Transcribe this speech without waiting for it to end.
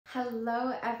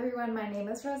Hello everyone, my name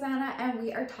is Rosanna and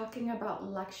we are talking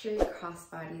about luxury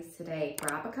crossbodies today.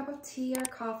 Grab a cup of tea or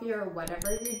coffee or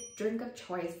whatever your drink of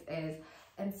choice is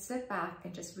and sit back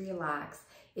and just relax.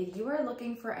 If you are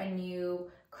looking for a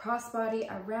new crossbody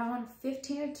around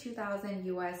 15 to 2000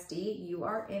 USD, you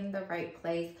are in the right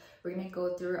place. We're gonna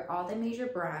go through all the major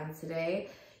brands today.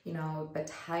 You know,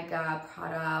 Bottega,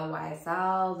 Prada,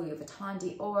 YSL, Louis Vuitton,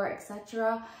 Dior,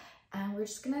 etc. And we're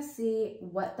just gonna see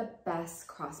what the best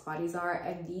crossbodies are.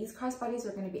 And these crossbodies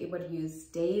we're gonna be able to use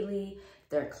daily.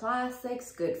 They're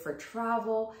classics, good for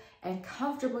travel, and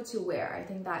comfortable to wear. I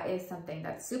think that is something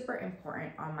that's super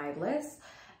important on my list.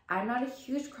 I'm not a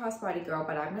huge crossbody girl,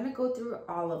 but I'm gonna go through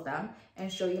all of them and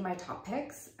show you my top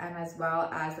picks, and as well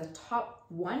as the top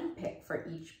one pick for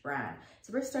each brand.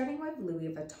 So we're starting with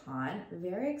Louis Vuitton.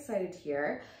 Very excited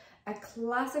here. A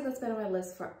classic that's been on my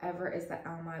list forever is the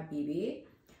Alma BB.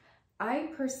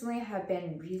 I personally have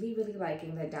been really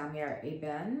liking the Damier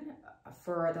Ebene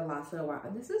for the last little while.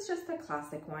 And this is just a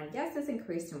classic one. Yes, it's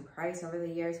increased in price over the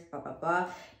years,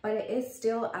 but it is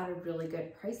still at a really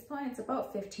good price point. It's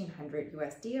about 1500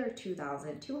 USD or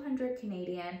 2200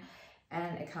 Canadian.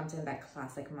 And it comes in that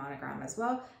classic monogram as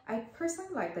well. I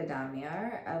personally like the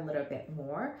Damier a little bit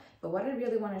more, but what I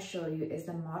really want to show you is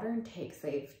the modern takes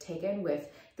they've taken with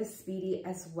the Speedy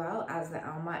as well as the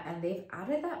Alma, and they've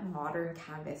added that modern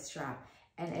canvas strap,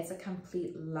 and it's a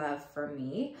complete love for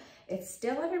me. It's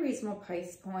still at a reasonable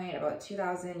price point, about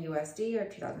 2000 USD or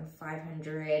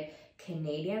 2500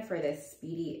 Canadian for this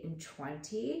Speedy in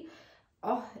 20.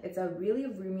 Oh, it's a really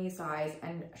roomy size,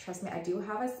 and trust me, I do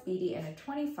have a Speedy in a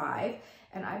 25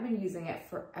 and I've been using it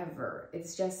forever.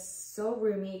 It's just so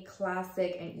roomy,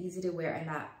 classic, and easy to wear, and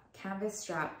that canvas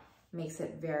strap makes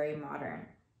it very modern.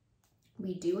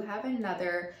 We do have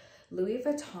another Louis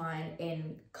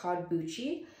Vuitton called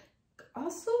Buci,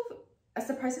 also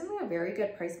surprisingly a very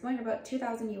good price point, about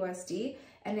 2000 USD,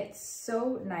 and it's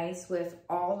so nice with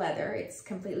all leather. It's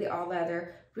completely all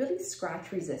leather, really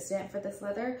scratch resistant for this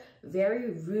leather,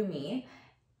 very roomy,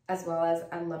 as well as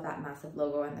I love that massive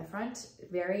logo in the front.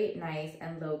 Very nice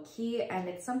and low key, and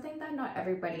it's something that not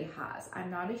everybody has. I'm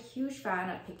not a huge fan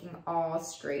of picking all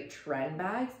straight trend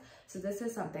bags, so this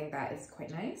is something that is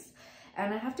quite nice.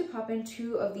 And I have to pop in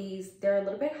two of these. They're a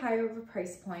little bit higher of a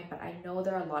price point, but I know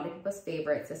they're a lot of people's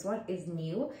favorites. This one is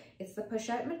new. It's the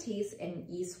Pochette Métis in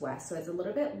East West, so it's a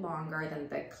little bit longer than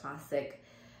the classic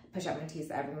Pochette Métis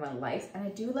that everyone likes. And I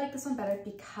do like this one better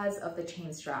because of the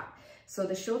chain strap. So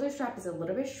the shoulder strap is a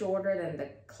little bit shorter than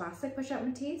the classic Pochette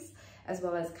Métis, as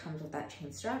well as comes with that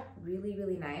chain strap.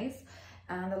 Really nice.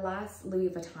 And the last Louis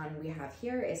Vuitton we have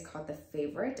here is called the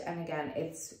Favorite. And again,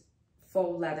 it's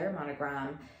full leather,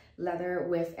 monogram leather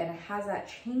and it has that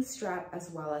chain strap as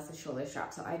well as the shoulder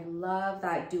strap. So I love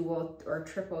that dual or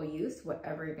triple use,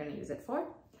 whatever you're gonna use it for.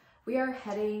 We are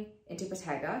heading into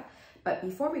Bottega, but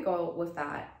before we go with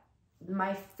that,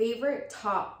 my favorite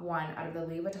top one out of the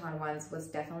Louis Vuitton ones was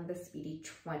definitely the Speedy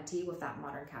 20 with that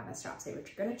modern canvas strap. So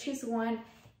if you're gonna choose one,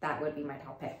 that would be my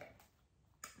top pick.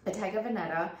 Bottega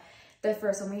Veneta. The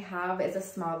first one we have is a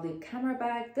small loop camera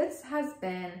bag. This has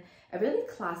been a really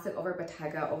classic over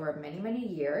Bottega over many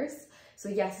years. So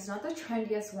yes, it's not the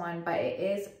trendiest one, but it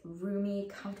is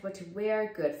roomy, comfortable to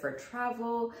wear, good for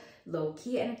travel, low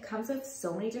key, and it comes with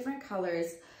so many different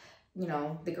colors, you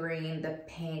know, the green, the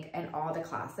pink, and all the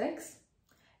classics.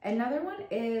 Another one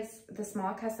is the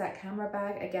small cassette camera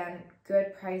bag. Again,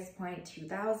 good price point,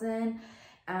 2000.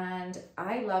 And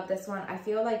I love this one. I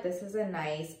feel like this is a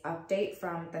nice update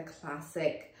from the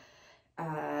classic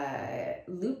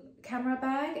loop camera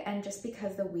bag, and just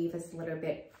because the weave is a little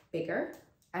bit bigger,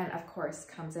 and of course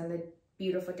comes in the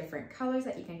beautiful different colors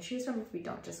that you can choose from if you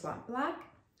don't just want black.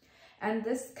 And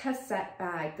this cassette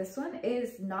bag, this one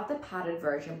is not the padded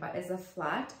version, but is a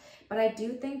flat, but I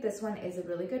do think this one is a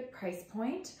really good price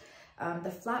point.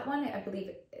 The flat one, I believe,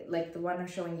 like the one I'm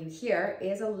showing you here,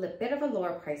 is a bit of a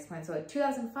lower price point. So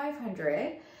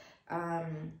 2,500,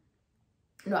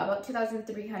 no, about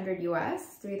 2,300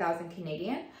 US, 3,000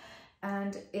 Canadian.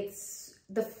 And it's,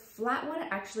 the flat one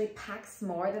actually packs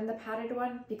more than the padded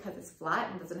one because it's flat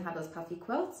and doesn't have those puffy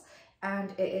quilts. And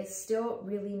it is still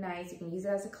really nice. You can use it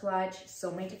as a clutch,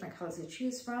 so many different colors to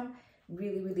choose from.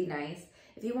 Really nice.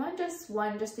 If you want just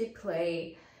one just to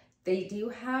play, they do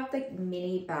have the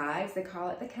mini bags. They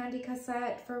call it the candy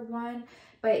cassette for one,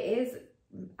 but it is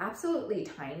absolutely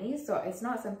tiny. So it's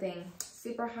not something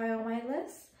super high on my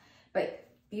list, but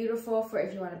beautiful for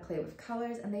if you want to play with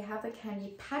colors. And they have the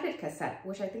candy padded cassette,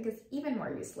 which I think is even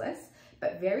more useless,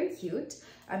 but very cute.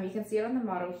 You can see it on the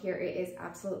model here. It is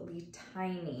absolutely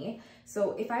tiny.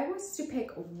 So if I was to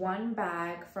pick one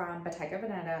bag from Bottega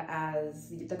Veneta as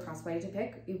the crossbody to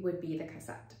pick, it would be the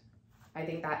cassette. I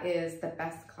think that is the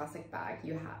best classic bag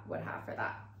you would have for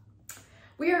that.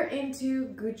 We are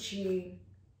into Gucci.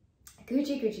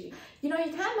 Gucci. You know,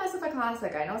 you can't mess with a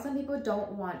classic. I know some people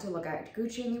don't want to look at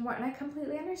Gucci anymore, and I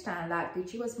completely understand that.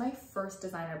 Gucci was my first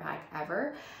designer bag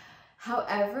ever.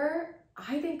 However,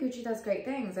 I think Gucci does great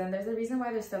things, and there's a reason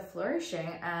why they're still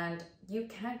flourishing, and you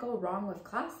can't go wrong with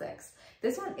classics.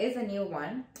 This one is a new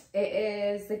one. It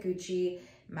is the Gucci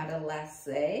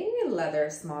Matelassé leather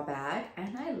small bag,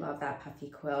 and I love that puffy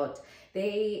quilt.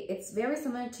 It's very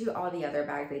similar to all the other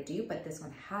bags they do, but this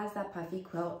one has that puffy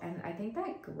quilt, and I think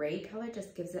that gray color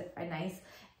just gives it a nice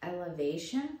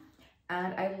elevation.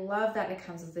 And I love that it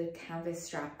comes with the canvas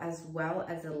strap as well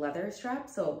as the leather strap,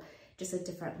 so just a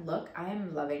different look. I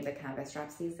am loving the canvas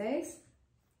straps these days.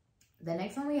 The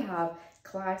next one we have,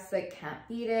 classic, can't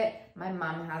beat it. My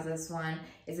mom has this one.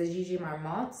 It's a Gigi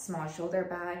Marmont small shoulder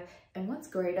bag. And what's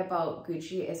great about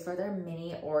Gucci is for their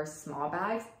mini or small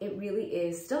bags, it really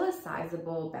is still a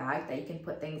sizable bag that you can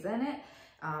put things in it.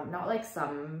 Not like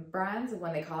some brands,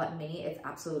 when they call it mini, it's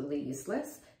absolutely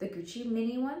useless. The Gucci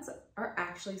mini ones are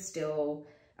actually still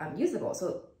usable.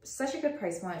 So such a good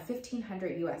price point,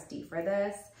 1,500 USD for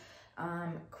this.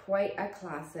 Quite a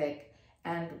classic.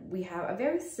 And we have a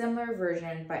very similar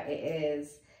version, but it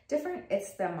is different.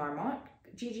 It's the Marmont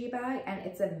GG bag, and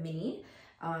it's a mini,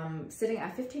 sitting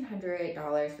at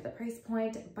 $1,500 for the price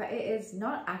point, but it is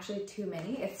not actually too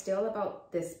many. It's still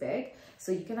about this big,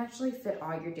 so you can actually fit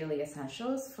all your daily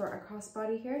essentials for a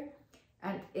crossbody here.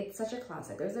 And it's such a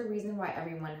classic. There's a reason why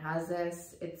everyone has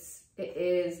this. If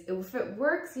it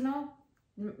works, you know,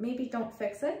 maybe don't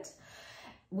fix it.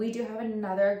 We do have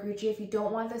another Gucci. If you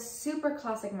don't want the super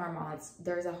classic Marmonts,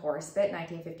 there's a horse bit,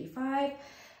 1955.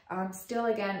 Still,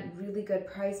 again, really good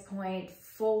price point,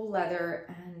 full leather,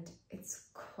 and it's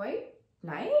quite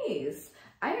nice.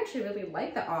 I actually really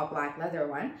like the all black leather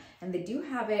one, and they do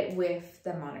have it with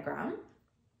the monogram.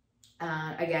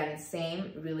 Again,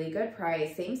 same, really good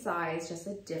price, same size, just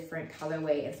a different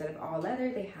colorway. Instead of all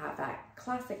leather, they have that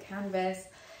classic canvas.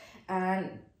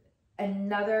 And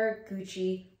another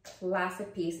Gucci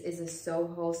classic piece is a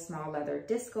Soho small leather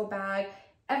disco bag.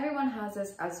 Everyone has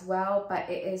this as well, but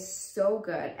it is so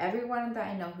good. Everyone that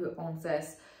I know who owns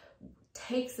this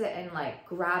takes it and like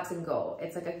grabs and go.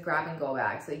 It's like a grab and go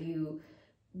bag, so you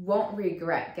won't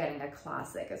regret getting a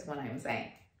classic is what I'm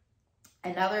saying.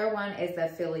 Another one is the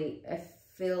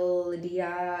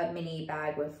Philadia mini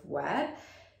bag with web.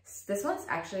 This one's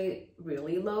actually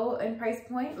really low in price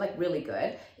point, like really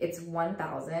good. It's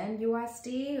 1,000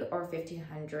 USD or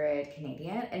 1,500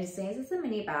 Canadian, and it says it's a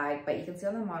mini bag, but you can see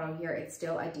on the model here, it's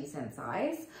still a decent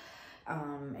size.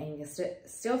 And you can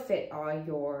still fit all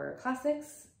your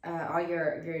classics, all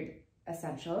your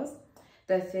essentials.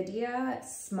 The Philadia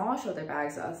small shoulder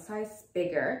bags are a size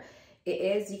bigger. It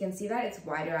is, you can see that it's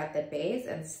wider at the base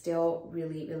and still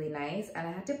really, really nice. And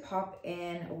I had to pop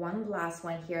in one last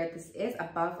one here. This is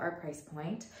above our price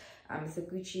point. It's a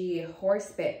Gucci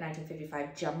horse bit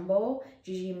 1955 jumbo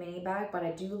GG mini bag, but I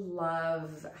do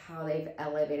love how they've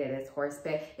elevated this horse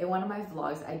bit. In one of my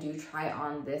vlogs, I do try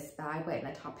on this bag, but in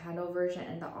the top handle version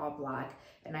in the all black,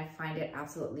 and I find it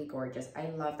absolutely gorgeous. I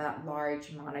love that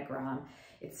large monogram.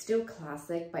 It's still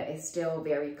classic, but it's still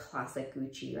very classic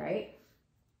Gucci, right?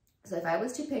 So if I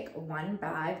was to pick one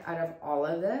bag out of all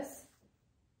of this,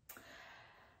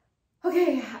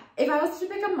 okay, if I was to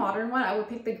pick a modern one, I would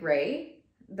pick the gray,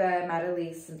 the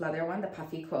Matelassé leather one, the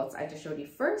puffy quilts I just showed you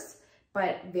first,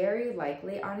 but very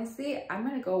likely, honestly, I'm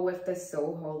gonna go with the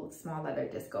Soho small leather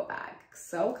disco bag.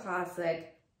 So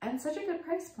classic and such a good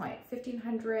price point,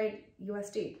 1,500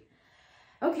 USD.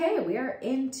 Okay, we are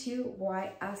into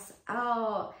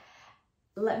YSL.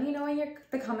 Let me know in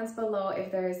the comments below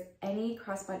if there's any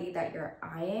crossbody that you're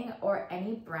eyeing or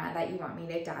any brand that you want me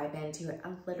to dive into a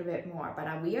little bit more.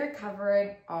 But we are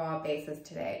covering all bases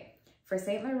today. For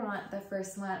Saint Laurent, the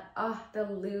first one, the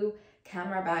Lou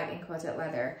camera bag in quilted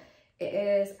leather. It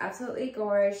is absolutely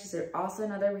gorgeous. There's also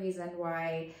another reason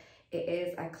why it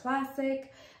is a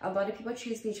classic. A lot of people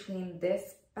choose between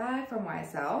this bag from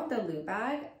YSL, the Lou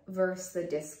bag, versus the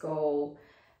disco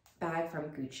bag from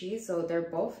Gucci. So they're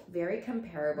both very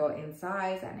comparable in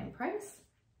size and in price.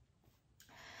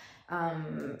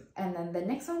 And then the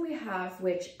next one we have,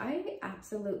 which I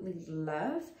absolutely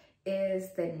love,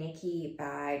 is the Nikki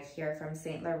bag here from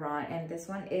Saint Laurent. And this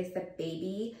one is the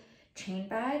baby chain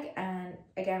bag, and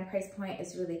again, price point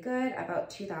is really good, about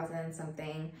 2,000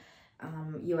 something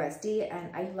USD.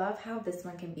 And I love how this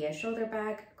one can be a shoulder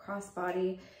bag,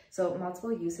 crossbody, so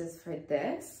multiple uses for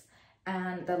this.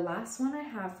 And the last one I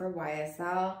have for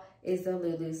YSL is the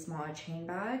Lulu small chain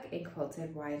bag in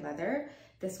quilted wide leather.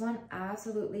 This one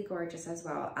absolutely gorgeous as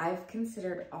well. I've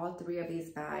considered all three of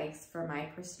these bags for my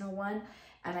personal one.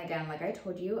 And again, like I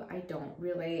told you, I don't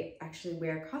really actually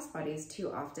wear crossbodies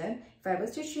too often. If I was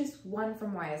to choose one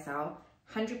from YSL,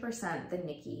 100% the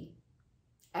Nikki.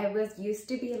 I was used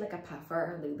to be like a puffer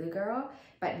or Lulu girl,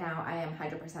 but now I am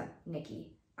 100%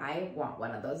 Nikki. I want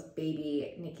one of those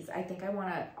baby Nikis. I think I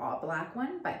want an all black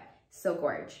one, but so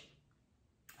gorge.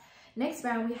 Next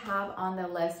brand we have on the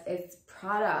list is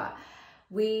Prada.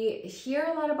 We hear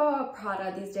a lot about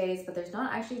Prada these days, but there's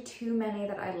not actually too many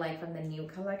that I like from the new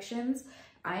collections.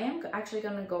 I am actually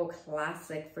gonna go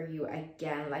classic for you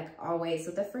again, like always.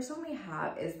 So the first one we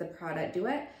have is the Prada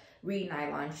Duet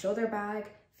Re-Nylon Shoulder Bag,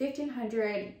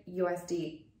 1,500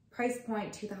 USD, price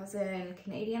point 2,000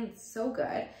 Canadian, so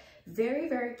good. Very,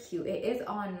 very cute. It is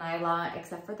on nylon,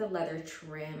 except for the leather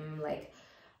trim, like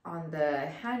on the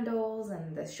handles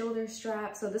and the shoulder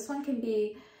strap. So this one can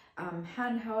be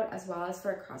handheld as well as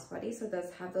for a crossbody. So it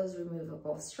does have those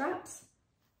removable straps.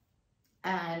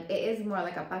 And it is more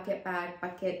like a bucket bag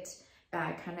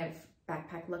kind of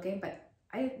backpack looking, but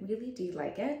I really do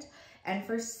like it. And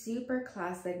for super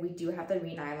classic, we do have the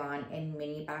Re-Nylon in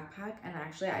mini backpack. And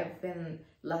actually I've been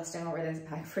lusting over this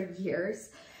bag for years.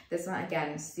 This one,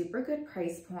 again, super good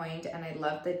price point, and I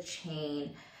love the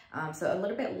chain. So a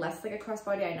little bit less like a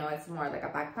crossbody. I know it's more like a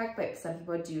backpack, but some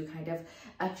people do kind of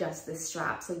adjust the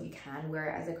strap so you can wear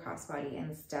it as a crossbody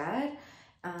instead.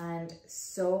 And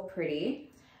so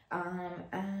pretty.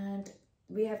 And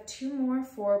we have two more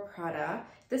for Prada.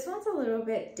 This one's a little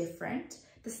bit different.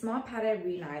 The small padded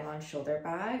Re-Nylon shoulder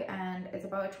bag, and it's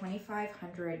about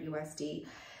 2,500 USD.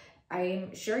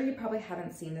 I'm sure you probably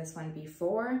haven't seen this one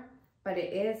before, but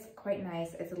it is quite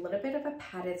nice. It's a little bit of a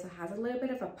padded, so it has a little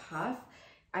bit of a puff.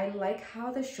 I like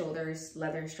how the shoulders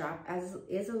leather strap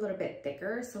is a little bit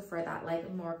thicker, so for that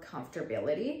like more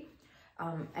comfortability.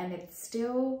 And it's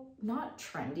still not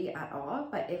trendy at all,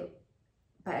 but it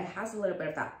has a little bit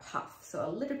of that puff. So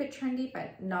a little bit trendy,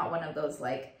 but not one of those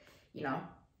like, you know,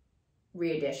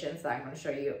 re-editions that I'm going to show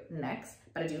you next,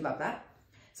 but I do love that.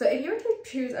 So if you were to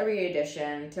choose a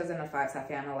re-edition 2005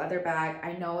 Saffiano leather bag,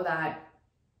 I know that,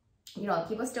 you know,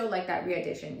 people still like that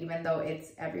re-edition, even though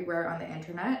it's everywhere on the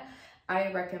internet.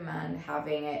 I recommend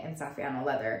having it in Saffiano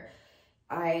leather.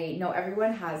 I know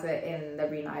everyone has it in the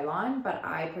Re-Nylon, but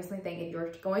I personally think if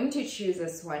you're going to choose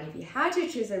this one, if you had to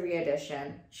choose a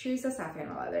re-edition, choose the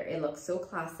Saffiano leather. It looks so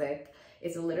classic.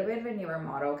 It's a little bit of a newer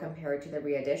model compared to the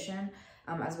re-edition,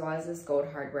 as well as this gold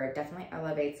hardware. It definitely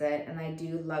elevates it, and I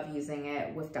do love using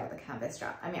it without the canvas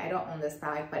strap. I mean, I don't own this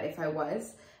bag, but if I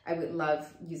was, I would love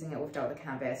using it without the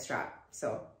canvas strap.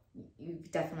 So you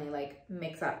definitely like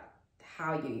mix up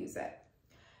how you use it.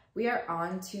 We are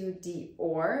on to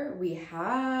Dior. We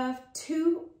have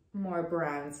two more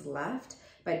brands left,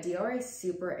 but Dior is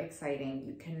super exciting.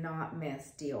 You cannot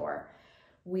miss Dior.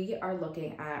 We are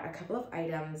looking at a couple of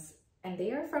items, and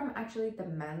they are from actually the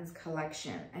men's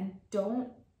collection. And don't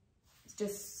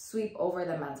just sweep over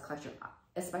the men's collection,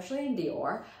 especially in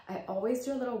Dior. I always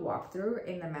do a little walkthrough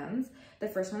in the men's. The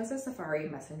first one is a Safari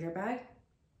messenger bag.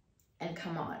 And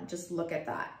come on, just look at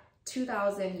that.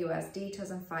 2,000 USD,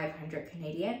 2,500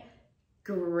 Canadian.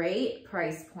 Great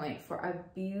price point for a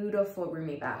beautiful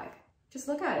roomy bag. Just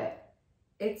look at it.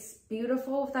 It's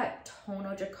beautiful with that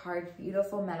tonal jacquard,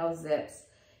 beautiful metal zips.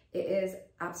 It is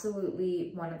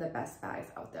absolutely one of the best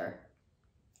bags out there.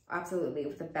 Absolutely,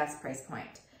 with the best price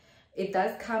point. It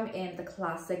does come in the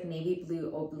classic navy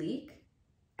blue oblique.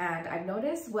 And I've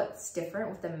noticed what's different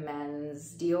with the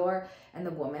men's Dior and the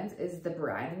women's is the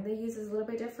branding they use is a little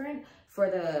bit different.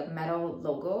 For the metal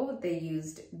logo, they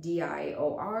used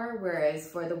DIOR, whereas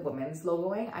for the women's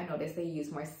logoing, I noticed they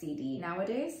use more CD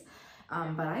nowadays.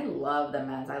 But I love the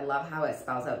men's. I love how it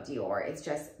spells out Dior. It's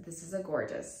just, this is a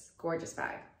gorgeous, gorgeous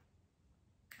bag.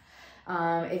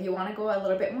 If you want to go a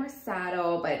little bit more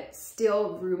saddle, but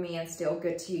still roomy and still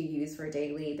good to use for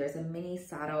daily, there's a mini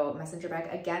saddle messenger bag.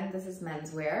 Again, this is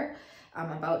menswear,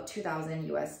 about 2,000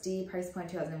 USD, price point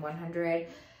 2,100.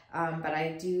 But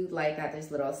I do like that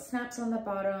there's little snaps on the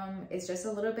bottom. It's just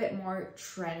a little bit more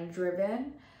trend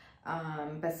driven,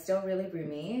 but still really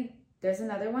roomy. There's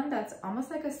another one that's almost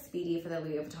like a Speedy for the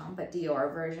Louis Vuitton, but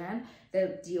Dior version.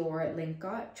 The Dior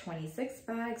Lingot 26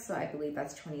 bag, so I believe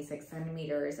that's 26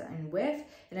 centimeters in width.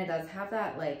 And it does have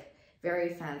that like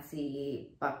very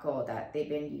fancy buckle that they've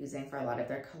been using for a lot of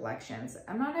their collections.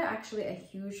 I'm not actually a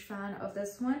huge fan of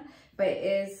this one, but it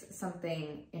is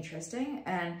something interesting,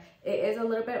 and it is a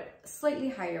little bit slightly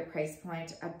higher price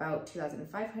point, about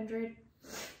 2,500.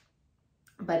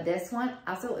 But this one,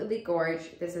 absolutely gorgeous.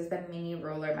 This is the mini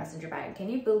roller messenger bag. Can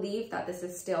you believe that this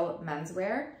is still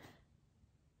menswear?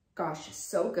 Gosh,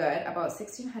 so good. About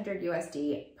 1,600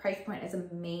 USD. Price point is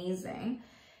amazing.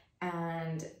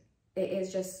 And it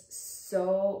is just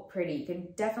so pretty. You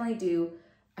can definitely do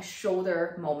a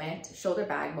shoulder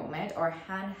bag moment, or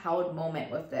handheld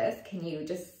moment with this. Can you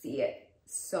just see it?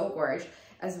 So gorgeous.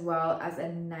 As well as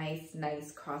a nice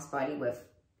crossbody with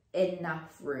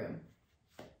enough room.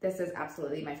 This is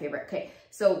absolutely my favorite. Okay,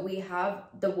 so we have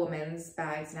the women's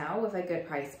bags now with a good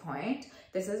price point.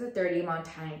 This is a 30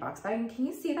 Montaigne box bag. And can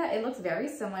you see that? It looks very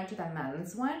similar to the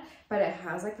men's one, but it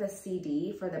has like the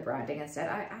CD for the branding instead.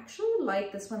 I actually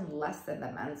like this one less than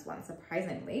the men's one,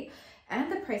 surprisingly.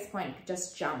 And the price point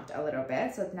just jumped a little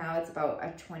bit. So now it's about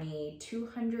a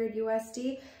 2,200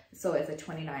 USD. So it's a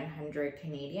 2,900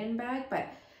 Canadian bag, but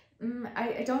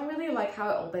I don't really like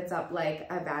how it opens up like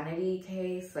a vanity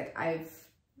case. Like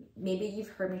maybe you've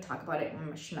heard me talk about it in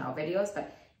my Chanel videos,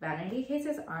 but vanity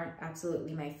cases aren't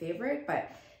absolutely my favorite, but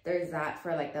there's that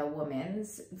for like the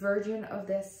women's version of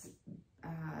this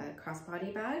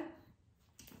crossbody bag.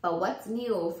 But what's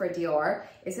new for Dior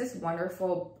is this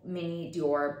wonderful mini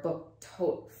Dior book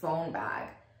tote phone bag.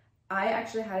 I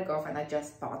actually had a girlfriend that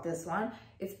just bought this one.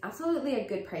 It's absolutely a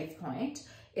good price point.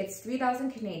 It's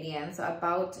 3,000 Canadian, so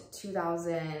about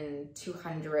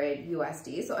 2,200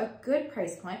 USD. So a good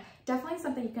price point. Definitely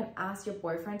something you can ask your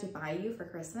boyfriend to buy you for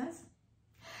Christmas.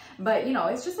 But you know,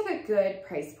 it's just like a good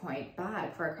price point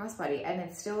bag for a crossbody. And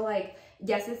it's still like,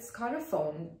 yes, it's called a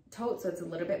phone tote, so it's a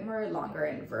little bit more longer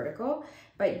and vertical,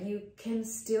 but you can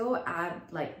still add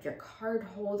like your card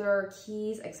holder,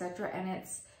 keys, etc. And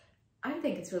I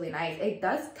think it's really nice. It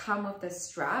does come with the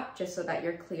strap, just so that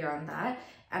you're clear on that.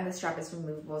 And the strap is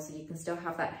removable, so you can still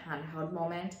have that handheld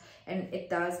moment. And it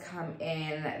does come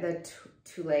in the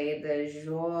Toulé, the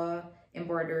Joie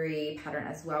embroidery pattern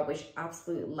as well, which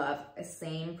absolutely love.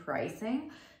 Same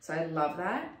pricing, so I love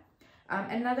that.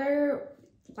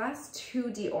 Last two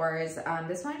Dior's,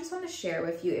 this one I just want to share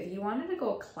with you. If you wanted to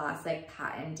go classic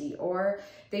patent Dior,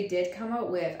 they did come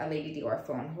out with a Lady Dior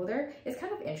phone holder. It's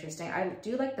kind of interesting. I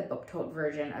do like the book tote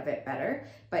version of it better,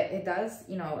 but it does,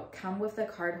 you know, come with the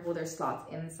card holder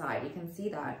slots inside. You can see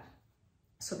that.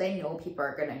 So they know people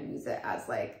are going to use it as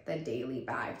like the daily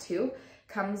bag too.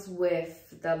 Comes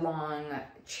with the long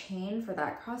chain for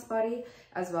that crossbody,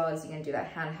 as well as you can do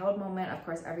that handheld moment. Of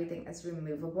course, everything is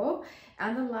removable.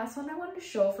 And the last one I wanted to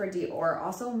show for Dior,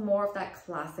 also more of that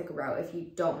classic route if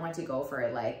you don't want to go for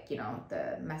like, you know,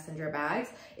 the messenger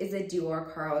bags, is the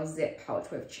Dior Carl zip pouch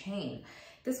with chain.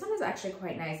 This one is actually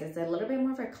quite nice. It's a little bit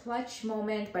more of a clutch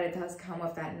moment, but it does come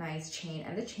with that nice chain.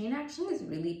 And the chain actually is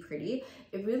really pretty.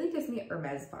 It really gives me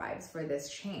Hermes vibes for this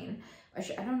chain. I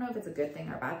don't know if it's a good thing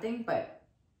or a bad thing, but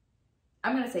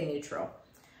I'm going to say neutral.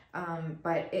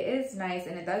 But it is nice,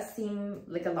 and it does seem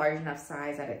like a large enough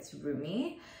size that it's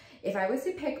roomy. If I was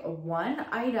to pick one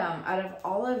item out of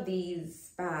all of these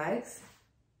bags,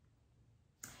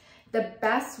 the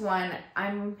best one,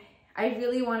 I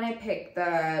really want to pick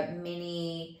the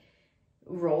mini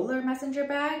roller messenger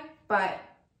bag, but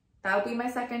that would be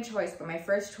my second choice. But my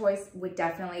first choice would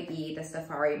definitely be the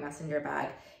safari messenger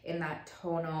bag in that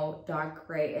tonal dark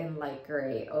gray and light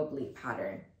gray oblique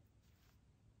pattern.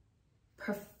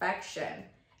 Perfection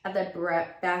at the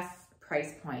best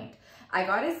price point. I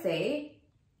gotta say,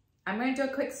 I'm gonna do a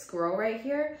quick scroll right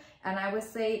here, and I would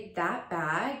say that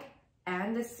bag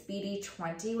and the Speedy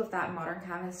 20 with that modern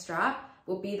canvas strap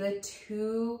will be the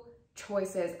two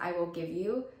choices I will give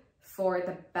you for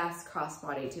the best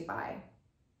crossbody to buy.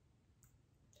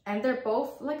 And they're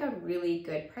both like a really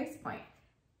good price point.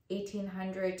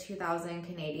 1,800, 2,000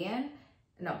 Canadian.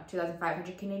 No,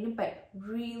 2,500 Canadian, but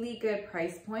really good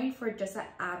price point for just an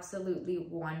absolutely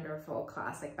wonderful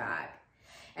classic bag.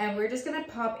 And we're just gonna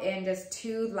pop in just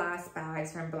two last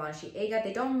bags from Balenciaga.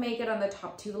 They don't make it on the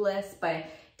top 2 list, but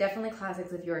definitely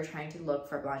classics if you're trying to look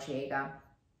for Balenciaga.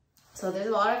 So there's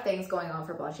a lot of things going on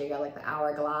for Balenciaga, like the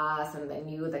Hourglass and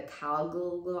the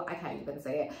Calgul, I can't even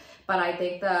say it. But I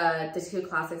think the two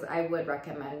classics I would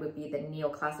recommend would be the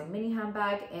Neo-Classic mini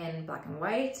handbag in black and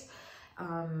white.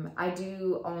 I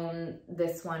do own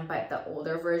this one, but the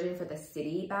older version for the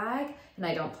City bag, and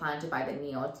I don't plan to buy the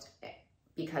Neo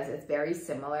because it's very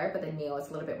similar, but the Neo is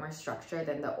a little bit more structured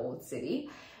than the old City.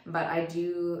 But I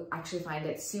do actually find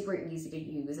it super easy to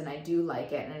use, and I do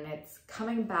like it, and it's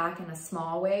coming back in a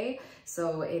small way,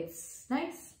 so it's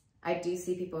nice. I do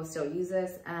see people still use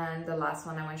this. And the last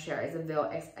one I want to share is a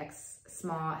VUITTON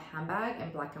small handbag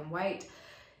in black and white.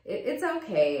 It's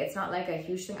okay. It's not like a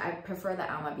huge thing. I prefer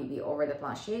the Alma BB over the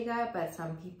Balenciaga, but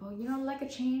some people, you know, like a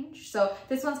change. So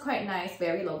this one's quite nice,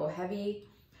 very logo heavy.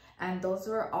 And those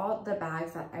were all the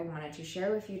bags that I wanted to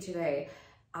share with you today.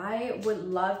 I would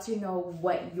love to know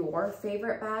what your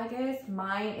favorite bag is.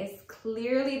 Mine is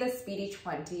clearly the Speedy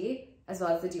 20 as well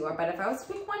as the Dior. But if I was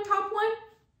to pick one top one,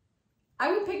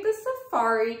 I would pick the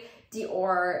Safari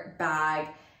Dior bag.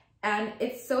 And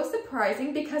it's so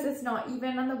surprising because it's not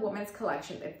even on the women's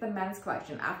collection, it's the men's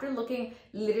collection. After looking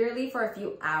literally for a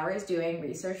few hours doing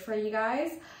research for you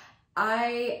guys,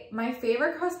 my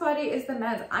favorite crossbody is the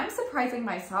men's. I'm surprising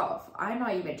myself. I'm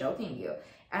not even joking you.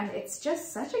 And it's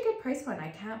just such a good price point. I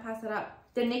can't pass it up.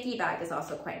 The Nikki bag is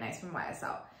also quite nice from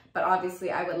YSL. But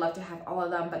obviously I would love to have all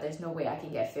of them, but there's no way I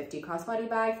can get 50 crossbody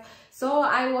bags. So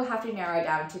I will have to narrow it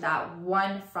down to that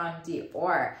one from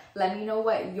Dior. Let me know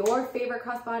what your favorite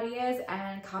crossbody is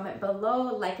and comment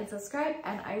below, like and subscribe,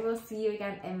 and I will see you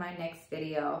again in my next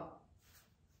video.